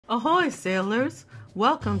Ahoy, sailors!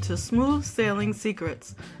 Welcome to Smooth Sailing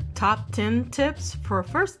Secrets, top 10 tips for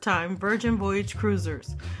first-time Virgin Voyage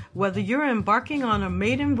Cruisers. Whether you're embarking on a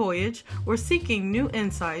maiden voyage or seeking new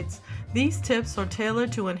insights, these tips are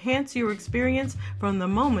tailored to enhance your experience from the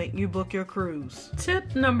moment you book your cruise.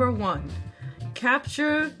 Tip number 1.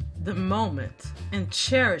 Capture the moment and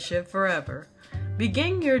cherish it forever.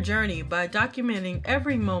 Begin your journey by documenting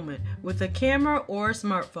every moment with a camera or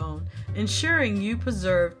smartphone, ensuring you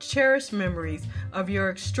preserve cherished memories of your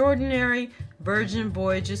extraordinary Virgin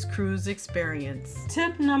Voyages cruise experience.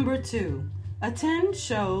 Tip number 2. Attend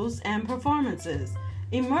shows and performances.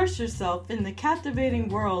 Immerse yourself in the captivating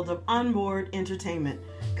world of onboard entertainment,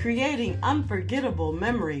 creating unforgettable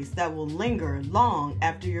memories that will linger long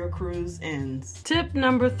after your cruise ends. Tip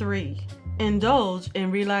number 3. Indulge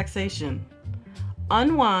in relaxation.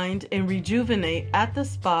 Unwind and rejuvenate at the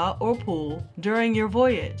spa or pool during your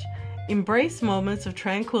voyage. Embrace moments of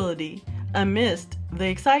tranquility amidst the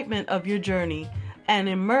excitement of your journey and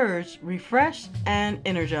emerge refreshed and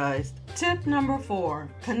energized. Tip number 4.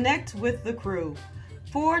 Connect with the crew.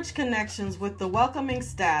 Forge connections with the welcoming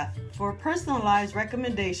staff for personalized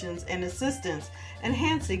recommendations and assistance,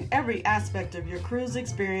 enhancing every aspect of your cruise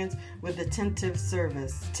experience with attentive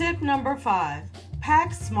service. Tip number 5.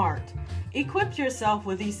 Pack smart. Equip yourself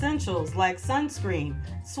with essentials like sunscreen,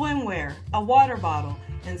 swimwear, a water bottle,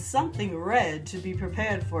 and something red to be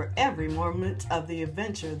prepared for every moment of the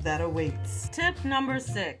adventure that awaits. Tip number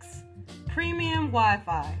 6. Premium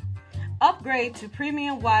Wi-Fi. Upgrade to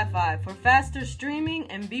premium Wi-Fi for faster streaming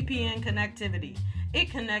and VPN connectivity.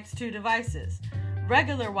 It connects to devices.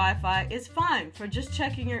 Regular Wi-Fi is fine for just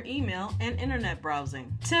checking your email and internet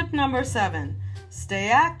browsing. Tip number 7. Stay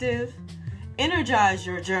active. Energize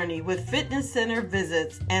your journey with fitness center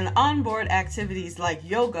visits and onboard activities like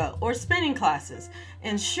yoga or spinning classes,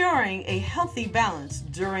 ensuring a healthy balance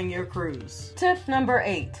during your cruise. Tip number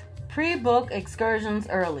 8. Pre-book excursions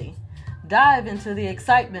early. Dive into the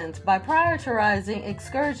excitement by prioritizing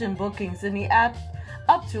excursion bookings in the app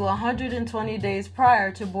up to 120 days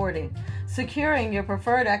prior to boarding, securing your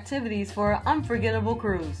preferred activities for an unforgettable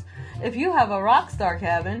cruise. If you have a rockstar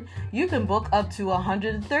cabin, you can book up to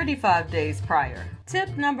 135 days prior.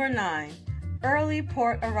 Tip number 9. Early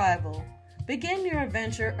port arrival. Begin your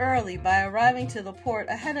adventure early by arriving to the port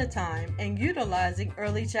ahead of time and utilizing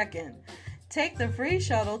early check-in. Take the free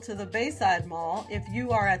shuttle to the Bayside Mall if you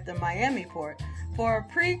are at the Miami port for a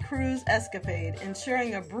pre-cruise escapade,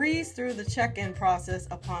 ensuring a breeze through the check-in process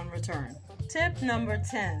upon return. Tip number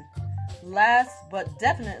 10. Last but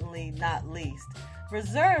definitely not least,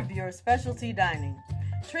 reserve your specialty dining.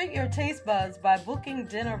 Treat your taste buds by booking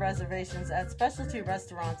dinner reservations at specialty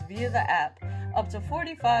restaurants via the app up to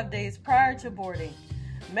 45 days prior to boarding.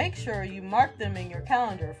 Make sure you mark them in your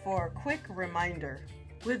calendar for a quick reminder.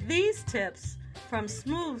 With these tips from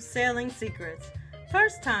Smooth Sailing Secrets,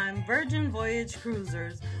 first-time Virgin Voyage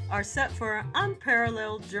Cruisers are set for an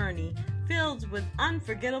unparalleled journey filled with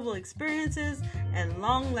unforgettable experiences and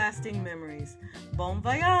long-lasting memories. Bon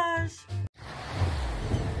voyage!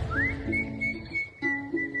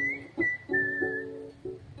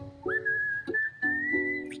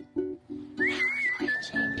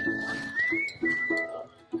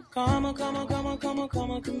 Come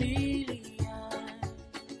on, chameleon.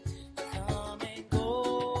 Come and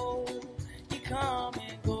go. You come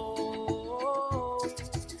and go.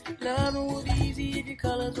 Loving would be easy if your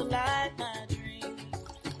colors were like my dream.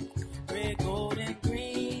 Red, gold, and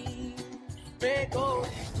green. Red, gold,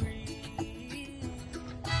 and green.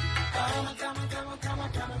 Come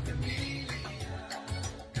on, chameleon.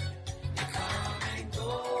 You come and go.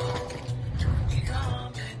 You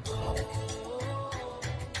come and go.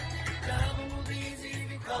 Loving would be easy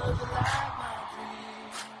if your colors were like my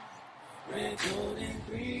dream. Red, gold, and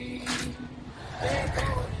green. Red,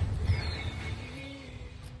 gold, and green.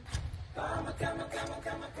 Come on,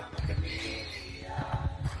 chameleon.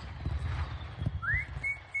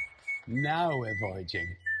 Now we're voyaging.